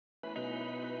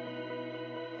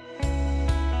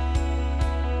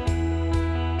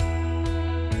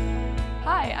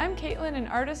I'm Caitlin, an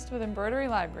artist with Embroidery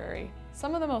Library.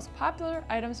 Some of the most popular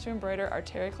items to embroider are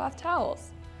terrycloth towels.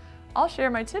 I'll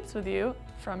share my tips with you,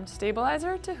 from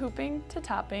stabilizer to hooping to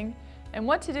topping, and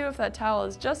what to do if that towel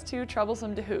is just too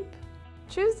troublesome to hoop.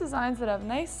 Choose designs that have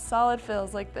nice solid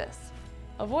fills like this.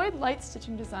 Avoid light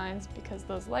stitching designs because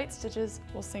those light stitches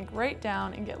will sink right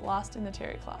down and get lost in the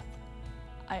terrycloth.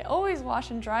 I always wash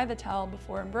and dry the towel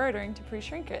before embroidering to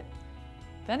pre-shrink it.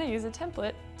 Then I use a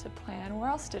template to plan where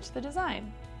I'll stitch the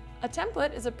design. A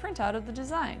template is a printout of the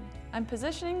design. I'm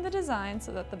positioning the design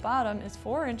so that the bottom is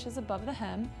 4 inches above the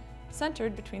hem,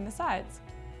 centered between the sides.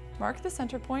 Mark the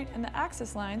center point and the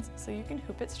axis lines so you can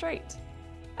hoop it straight.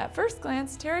 At first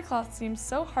glance, terrycloth seems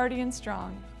so hardy and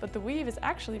strong, but the weave is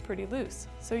actually pretty loose,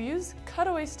 so use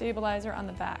cutaway stabilizer on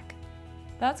the back.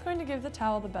 That's going to give the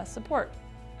towel the best support.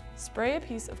 Spray a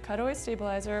piece of cutaway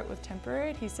stabilizer with temporary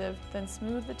adhesive, then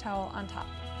smooth the towel on top.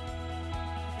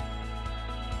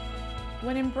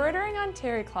 When embroidering on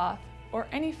terrycloth, or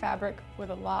any fabric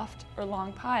with a loft or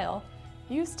long pile,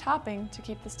 use topping to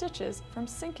keep the stitches from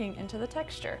sinking into the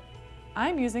texture.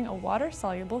 I'm using a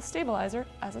water-soluble stabilizer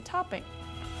as a topping.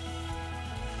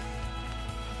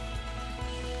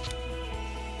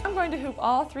 I'm going to hoop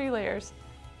all 3 layers,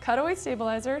 cutaway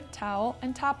stabilizer, towel,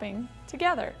 and topping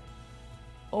together.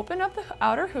 Open up the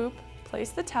outer hoop, place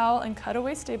the towel and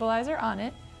cutaway stabilizer on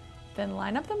it, then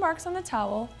line up the marks on the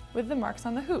towel with the marks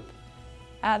on the hoop.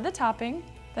 Add the topping,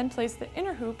 then place the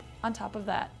inner hoop on top of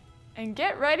that. And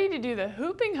get ready to do the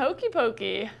hooping hokey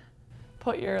pokey.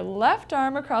 Put your left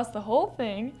arm across the whole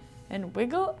thing and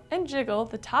wiggle and jiggle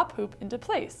the top hoop into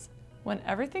place. When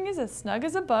everything is as snug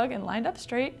as a bug and lined up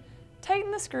straight,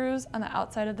 tighten the screws on the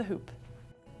outside of the hoop.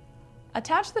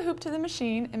 Attach the hoop to the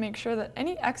machine and make sure that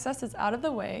any excess is out of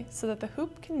the way so that the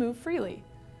hoop can move freely.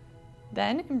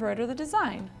 Then embroider the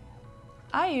design.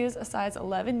 I use a size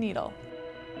 11 needle.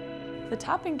 The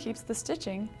topping keeps the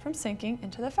stitching from sinking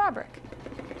into the fabric.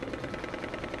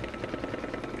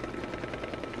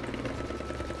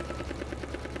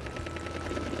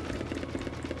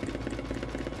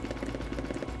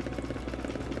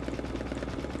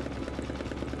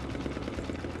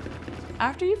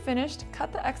 After you've finished,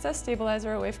 cut the excess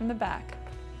stabilizer away from the back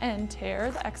and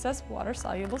tear the excess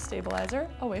water-soluble stabilizer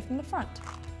away from the front.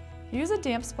 Use a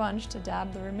damp sponge to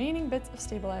dab the remaining bits of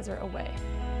stabilizer away.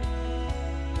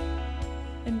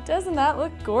 And doesn't that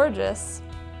look gorgeous?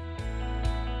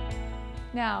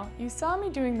 Now, you saw me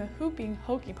doing the hooping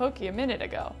hokey pokey a minute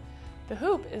ago. The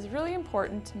hoop is really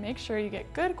important to make sure you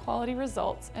get good quality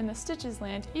results and the stitches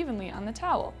land evenly on the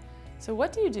towel. So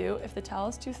what do you do if the towel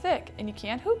is too thick and you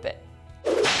can't hoop it?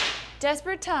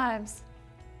 Desperate times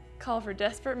call for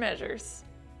desperate measures.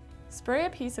 Spray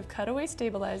a piece of cutaway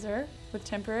stabilizer with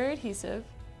temporary adhesive,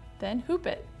 then hoop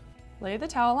it. Lay the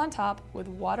towel on top with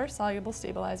water-soluble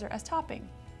stabilizer as topping.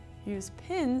 Use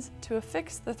pins to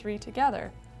affix the 3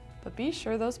 together, but be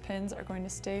sure those pins are going to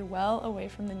stay well away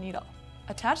from the needle.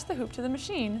 Attach the hoop to the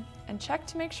machine and check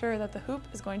to make sure that the hoop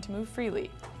is going to move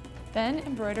freely. Then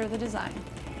embroider the design.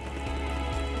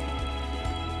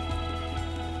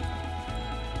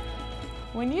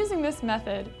 When using this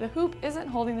method, the hoop isn't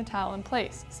holding the towel in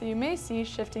place, so you may see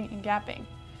shifting and gapping.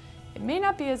 It may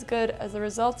not be as good as the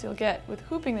results you'll get with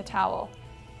hooping the towel,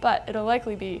 but it'll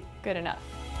likely be good enough.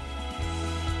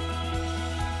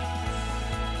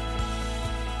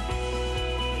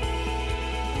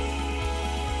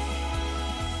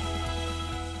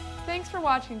 Thanks for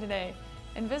watching today,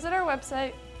 and visit our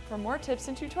website for more tips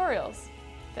and tutorials.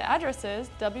 The address is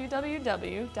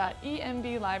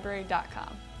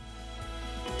www.emblibrary.com.